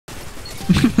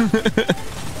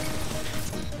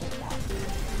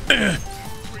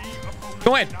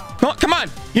Go in. Oh, come on.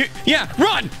 Yeah,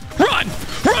 run. Run.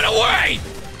 Run away.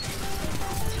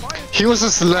 He was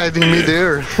sliding me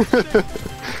there.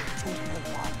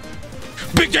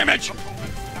 Big damage.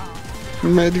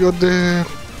 Mad got there.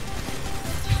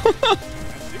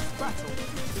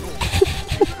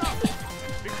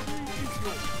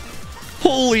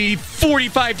 Holy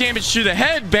 45 damage to the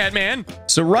head, Batman.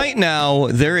 So right now,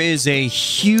 there is a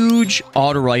huge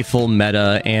auto rifle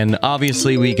meta, and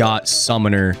obviously we got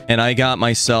Summoner, and I got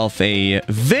myself a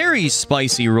very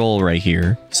spicy roll right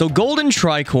here. So Golden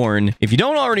Tricorn, if you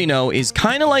don't already know, is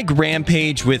kind of like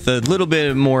Rampage with a little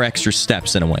bit more extra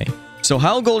steps in a way. So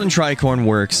how Golden Tricorn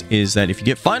works is that if you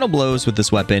get final blows with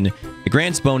this weapon, it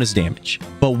grants bonus damage.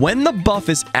 But when the buff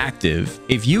is active,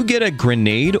 if you get a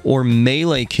grenade or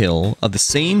melee kill of the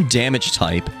same damage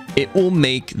type, it will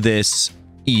make this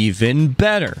even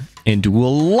better and do a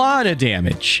lot of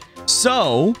damage.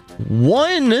 So,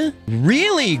 one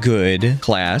really good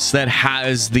class that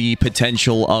has the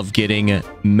potential of getting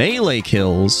melee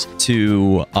kills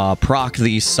to proc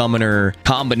the summoner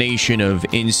combination of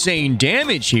insane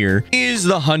damage here is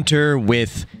the hunter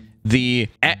with the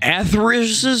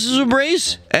Arthritis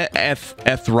Embrace?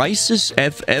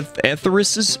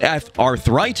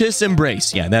 Arthritis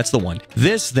Embrace. Yeah, that's the one.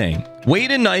 This thing.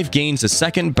 Weighted Knife gains a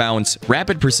second bounce.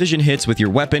 Rapid precision hits with your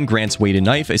weapon grants Weighted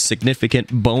Knife a significant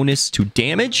bonus to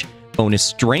damage, bonus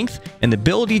strength, and the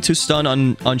ability to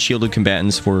stun unshielded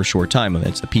combatants for a short time. Well,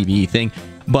 that's the PvE thing.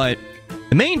 But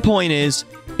the main point is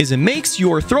it makes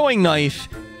your throwing knife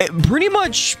pretty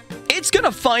much, it's going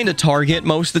to find a target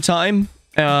most of the time.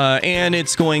 And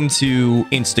it's going to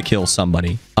insta-kill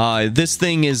somebody. This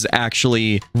thing is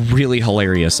actually really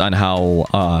hilarious on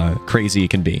how crazy it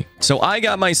can be. So I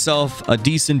got myself a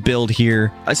decent build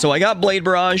here. So I got Blade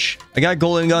Barrage. I got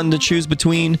Golden Gun to choose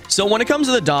between. So when it comes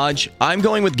to the dodge, I'm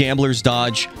going with Gambler's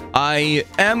Dodge. I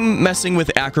am messing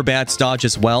with Acrobat's Dodge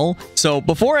as well. So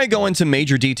before I go into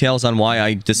major details on why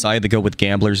I decided to go with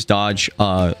Gambler's Dodge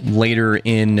later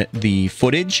in the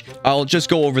footage, I'll just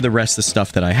go over the rest of the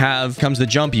stuff that I have. Comes the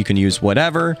jump, you can use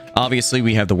whatever. Obviously,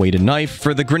 we have the Weighted Knife.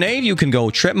 For the grenade, you can go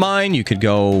Trip Mine. You could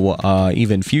go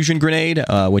even Fusion Grenade,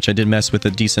 which I did mess with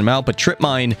a decent amount, but Trip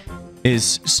Mine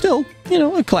is still, you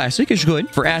know, a classic. It's good.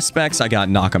 For aspects, I got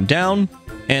Knock 'em Down,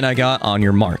 and I got On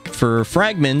Your Mark. For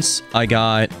fragments, I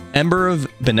got Ember of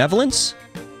Benevolence,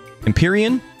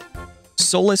 Empyrean,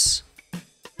 Solace,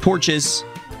 Torches,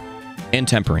 and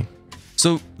Tempering.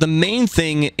 So the main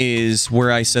thing is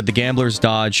where I said the Gambler's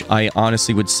Dodge, I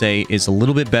honestly would say is a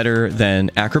little bit better than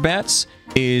Acrobat's,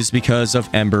 is because of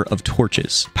Ember of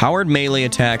Torches. Powered melee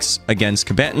attacks against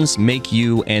combatants make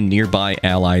you and nearby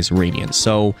allies radiant.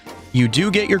 So you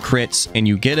do get your crits and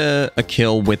you get a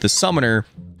kill with the Summoner.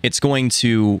 It's going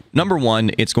to, number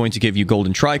one, it's going to give you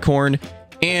Golden Tricorn,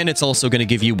 and it's also going to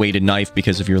give you Weighted Knife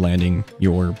because of your landing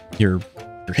your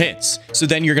hits. So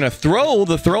then you're going to throw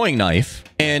the throwing knife,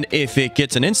 and if it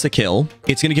gets an insta-kill,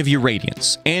 it's going to give you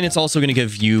Radiance, and it's also going to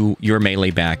give you your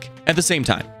melee back at the same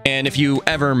time. And if you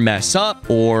ever mess up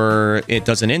or it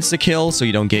does an insta-kill, so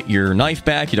you don't get your knife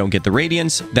back, you don't get the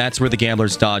Radiance, that's where the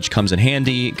Gambler's Dodge comes in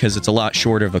handy, because it's a lot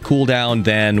shorter of a cooldown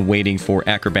than waiting for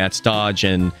Acrobat's Dodge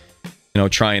and, you know,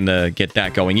 trying to get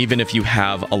that going, even if you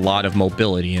have a lot of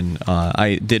mobility. And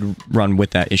I did run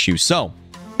with that issue, so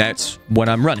that's what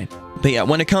I'm running. But yeah,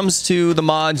 when it comes to the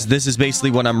mods, this is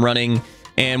basically what I'm running.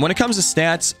 And when it comes to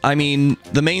stats, I mean,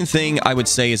 the main thing I would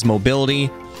say is mobility.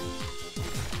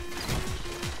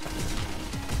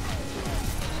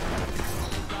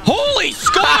 Holy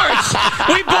scars!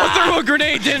 We both threw a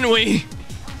grenade, didn't we?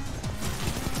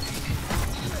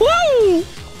 Woo!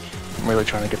 I'm really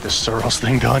trying to get this Soros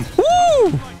thing done.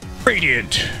 Woo!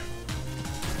 Radiant.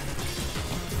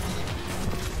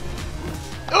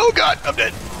 Oh god, I'm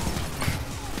dead.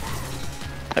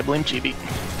 I blame GB.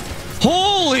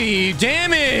 Holy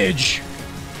damage!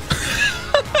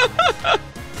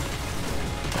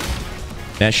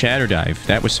 That Shatter Dive,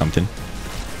 that was something.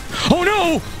 Oh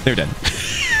no! They're dead.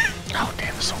 Oh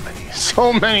damn, there's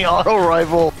so many auto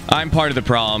rifle. I'm part of the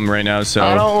problem right now, so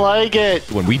I don't like it.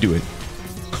 When we do it.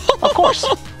 Of course.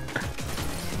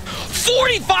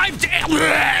 45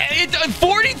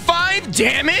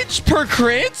 damage per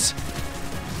crit?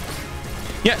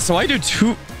 Yeah, so I do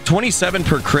 27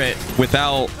 per crit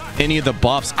without any of the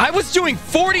buffs. I was doing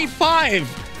 45.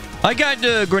 I got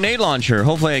a grenade launcher.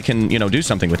 Hopefully I can, you know, do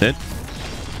something with it.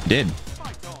 Did.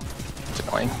 It's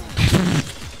annoying.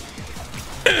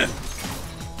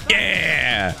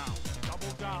 Yeah.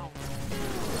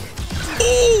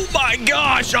 Oh my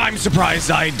gosh, I'm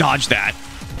surprised I dodged that.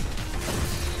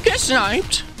 Get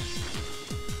sniped.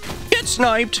 get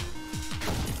sniped.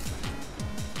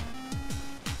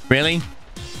 Really?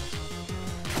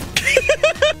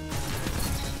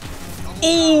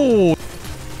 Oh!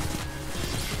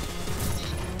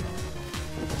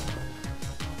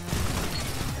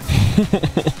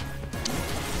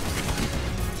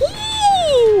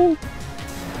 Ooh!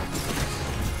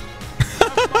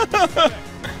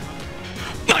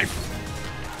 Knife!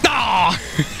 Ah!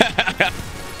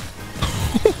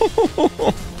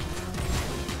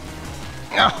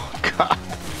 Oh, God.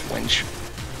 Winch.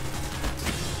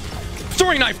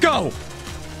 Throwing knife, go!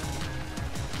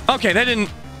 Okay, that didn't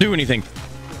do anything.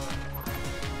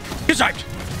 Get sniped!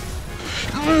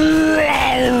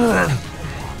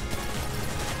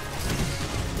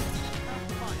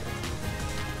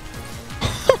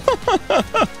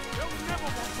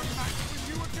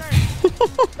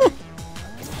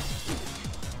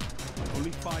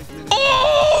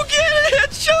 Oh, get a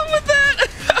headshot with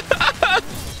that!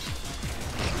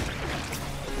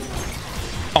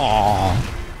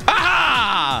 Aw.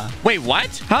 Ah! Wait,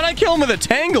 what? How'd I kill him with a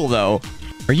tangle, though?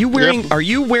 Are you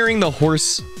wearing the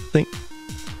horse thing?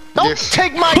 Don't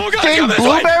take my thing, God,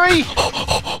 Blueberry!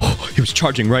 He was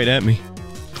charging right at me.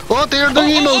 Oh, they're doing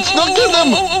emotes. Don't kill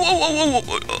them.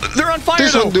 They're on fire,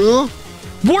 This though. one do.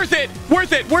 Worth it!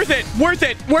 Worth it! Worth it! Worth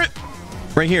it!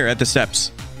 Right here at the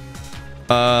steps.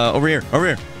 Over here. Over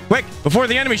here. Quick! Before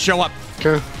the enemies show up.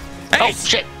 Okay. Hey! Oh,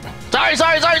 shit.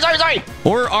 Sorry.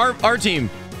 Or our team.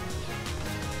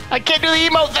 I can't do the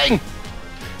emote thing.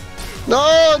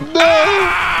 No, no.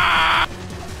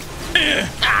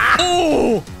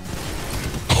 Oh!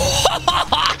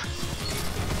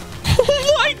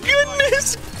 Oh my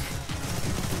goodness!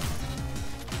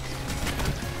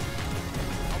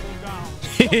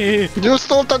 You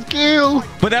stole that kill.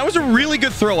 But that was a really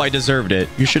good throw. I deserved it.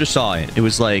 You should have saw it. It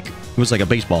was like a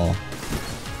baseball.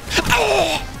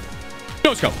 Oh!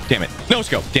 No scope, damn it. No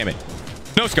scope, damn it.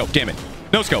 No scope, damn it.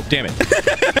 No scope, damn it.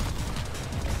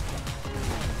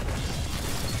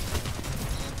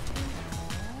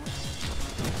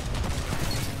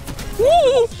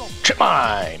 Woo! Chip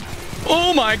mine.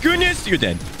 Oh my goodness, you're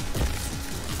dead.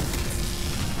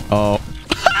 Oh.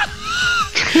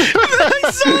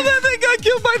 I saw that they got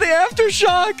killed by the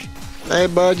aftershock. Hey,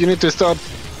 bud, you need to stop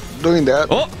doing that.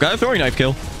 Oh, got a throwing knife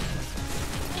kill.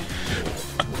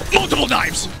 Multiple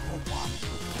knives.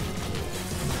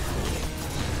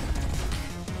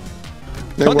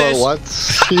 They Got were this.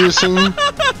 what? Using.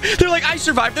 They're like, I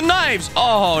survived the knives.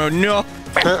 Oh no.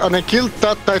 And I killed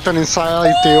that Titan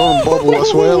inside the own bubble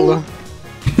as well.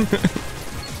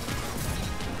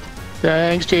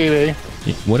 Thanks, JV.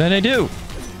 What did I do?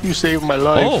 You saved my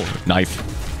life. Oh, knife.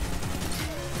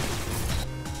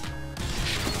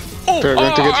 Oh, They're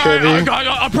going to get heavy.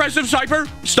 Oppressive sniper.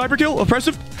 Sniper kill.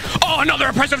 Oppressive. Oh, another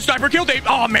oppressive sniper kill.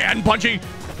 Oh, man. Punchy.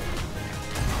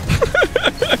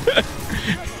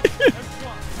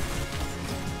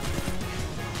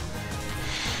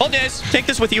 Hold this. Take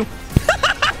this with you.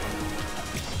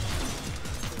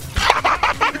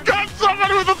 Got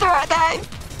somebody with a throw knife.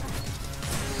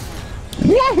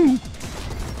 Whoa!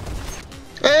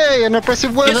 Hey, an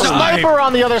oppressive There's a weapon. sniper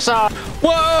on the other side.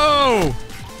 Whoa!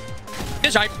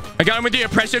 This I got him with the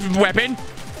oppressive weapon.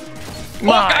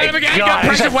 My got him again. God,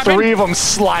 Oppressive weapon. three of them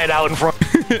slide out in front.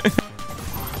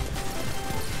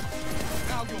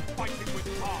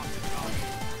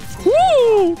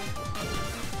 Woo!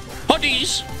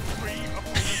 Hotties!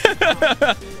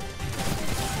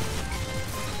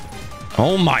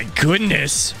 Oh my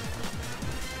goodness!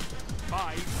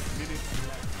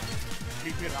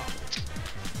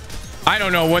 I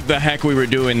don't know what the heck we were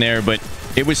doing there, but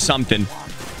it was something.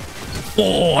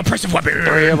 Oh, oppressive weapon!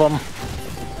 Three of them.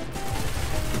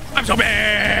 I'm so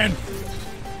bad!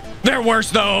 They're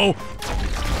worse though!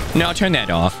 Now turn that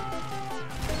off.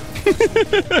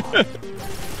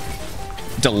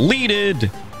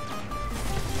 Deleted!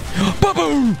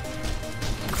 Ba-boom!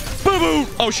 Ba-boom!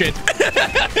 Oh shit.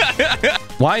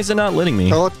 Why is it not letting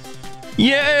me? Oh,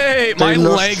 Yay! My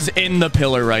lost. leg's in the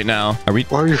pillar right now. Are we?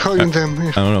 why are you hugging them?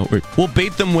 I don't know. We'll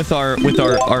bait them with our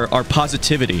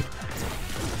positivity.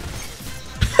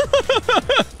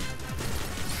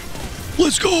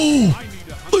 Let's go!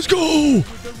 Let's go!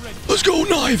 Let's go,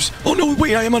 knives! Oh no,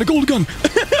 wait, I am on a gold gun.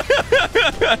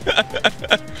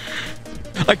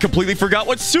 I completely forgot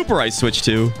what super I switched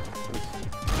to.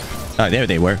 Ah, there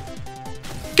they were.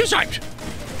 Get sniped!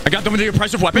 I got them with the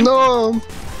oppressive weapon. No.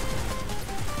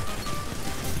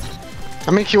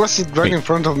 I mean, he was right in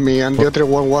front of me, and the other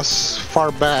one was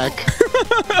far back.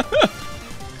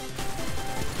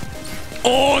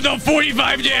 Oh, the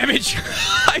 45 damage!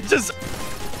 I just...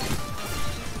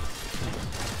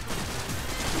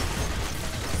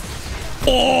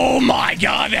 Oh my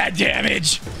god, that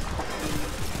damage!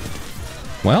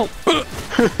 Well,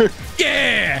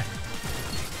 yeah!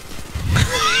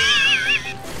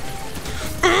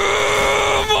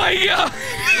 Oh my god!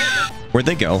 Where'd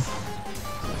they go?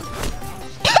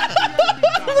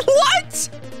 What?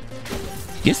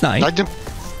 Yes, nine.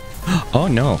 Oh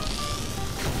no.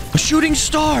 A shooting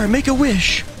star, make a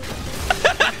wish.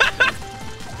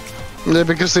 Yeah,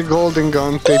 because the golden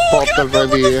gun, they popped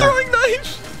already. With the throwing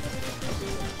knife.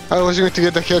 I was going to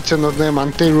get a headshot on them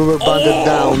and they rubber banded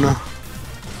down.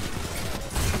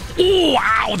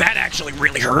 Wow, that actually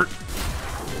really hurt.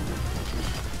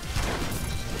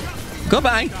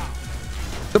 Goodbye.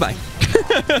 Goodbye.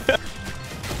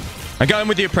 I got him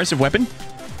with the oppressive weapon.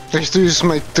 I used to use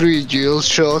my 3 Jill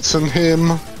shots on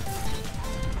him.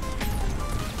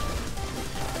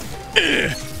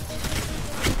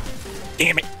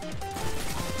 Damn it.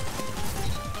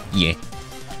 Yeah.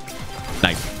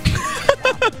 Knife.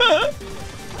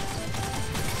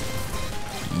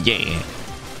 Yeah.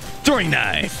 Throwing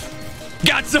knife.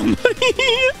 Got some.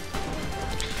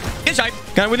 Yes, I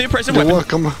got him with the oppressive weapon. You're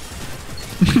welcome.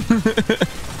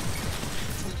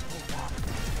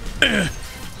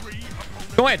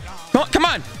 Go ahead. Come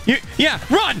on. Yeah,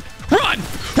 run. Run.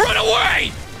 Run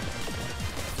away.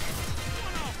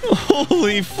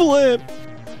 Holy flip.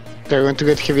 They're going to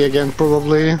get heavy again,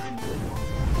 probably.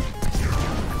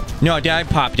 No, I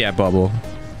popped that bubble.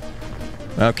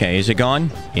 Okay, is it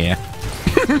gone? Yeah.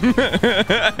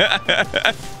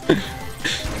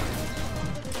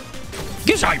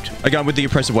 Get hyped. I got him with the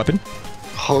oppressive weapon.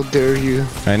 How dare you?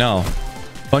 I know.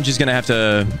 Bunch is gonna have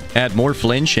to add more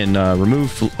flinch and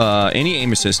remove any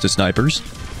aim assist to snipers.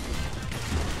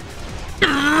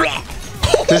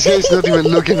 This guy's not even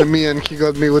looking at me and he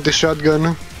got me with the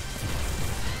shotgun.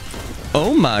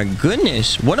 Oh my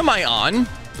goodness. What am I on?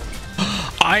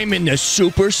 I'm in the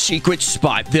super secret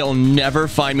spot. They'll never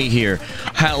find me here.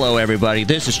 Hello, everybody.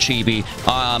 This is Chibi.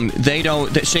 They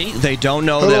don't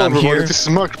know that I'm here. This is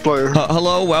Markiplier.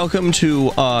 Hello, welcome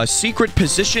to Secret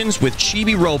Positions with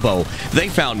Chibi Robo. They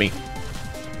found me.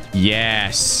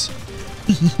 Yes.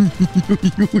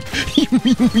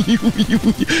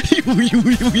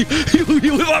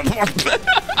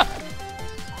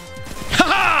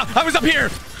 Haha! I was up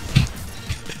here.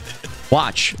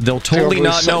 Watch. They'll totally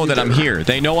not know that I'm here.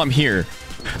 They know I'm here.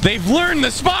 They've learned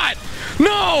the spot.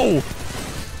 No.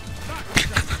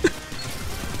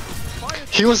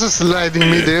 He was sliding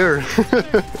me there.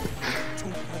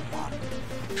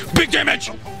 Big damage.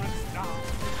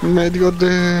 Mate got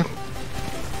the...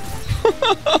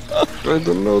 I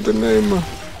don't know the name.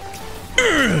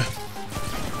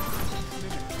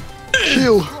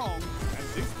 Kill.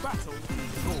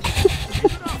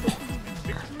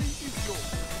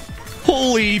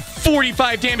 Holy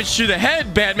 45 damage to the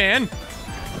head, Batman.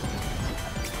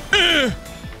 I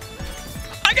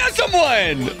got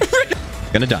someone.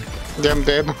 Gonna die. Yeah, I'm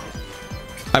dead.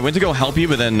 I went to go help you,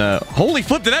 but then holy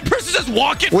flip, did that person just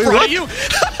walk in front of you?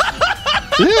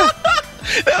 Yeah.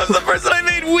 That was the person I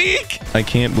made weak. I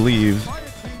can't believe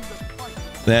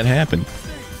that happened.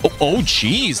 Oh,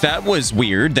 jeez, that was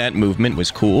weird. That movement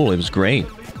was cool. It was great.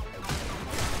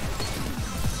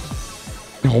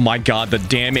 Oh my god, the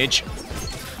damage.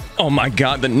 Oh my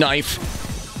god, the knife.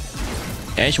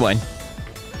 There's one.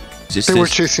 They were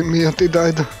chasing me and they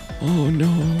died. Oh no.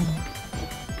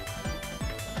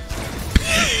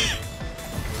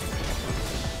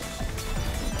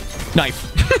 Knife.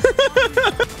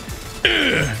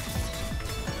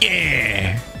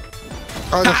 Yeah.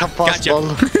 I don't have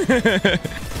possible. Gotcha.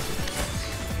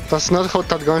 That's not how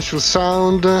that gun should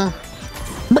sound. Did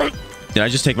I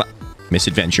just take my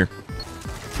misadventure?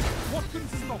 What can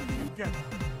stop you together?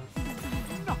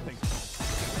 Nothing.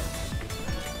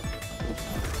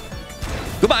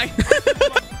 Goodbye.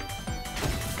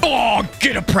 Oh,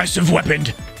 get oppressive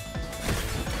weaponed.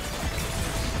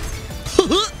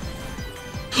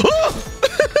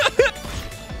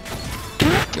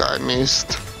 I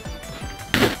missed.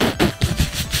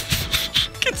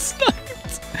 Get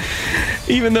sniped.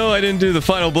 Even though I didn't do the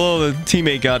final blow, the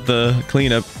teammate got the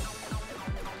cleanup.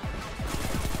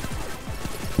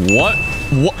 What?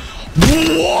 What?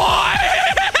 What?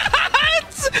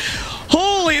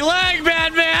 Holy lag,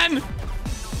 Batman!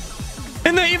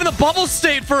 And then even the bubble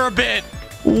stayed for a bit.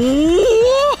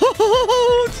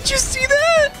 Whoa! Did you see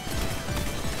that?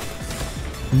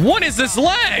 What is this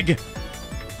lag?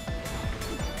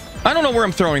 I don't know where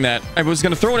I'm throwing that. I was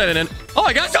gonna throw it at an... Oh,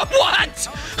 I got some... What?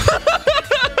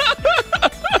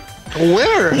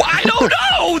 Where? Well, I don't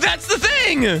know! That's the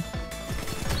thing!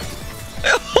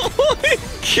 Oh my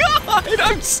god!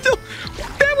 I'm still...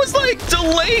 That was like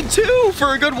delayed too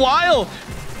for a good while.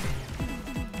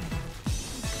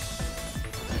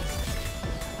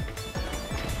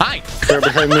 Hi. They're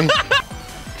behind me.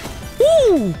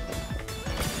 Woo!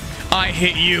 I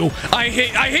hit you. I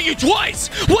hit you twice.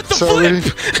 What the Sorry.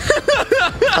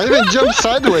 flip? I even jumped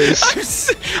sideways.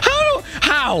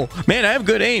 How? Man, I have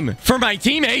good aim for my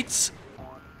teammates.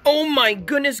 Oh my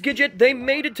goodness, Gidget, they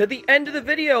made it to the end of the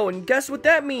video, and guess what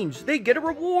that means? They get a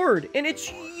reward, and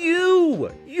it's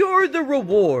you! You're the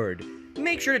reward!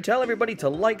 Make sure to tell everybody to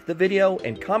like the video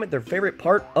and comment their favorite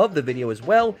part of the video as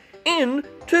well, and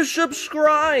to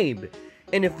subscribe!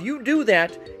 And if you do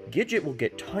that, Gidget will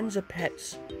get tons of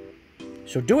pets.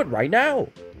 So do it right now!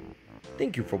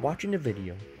 Thank you for watching the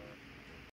video.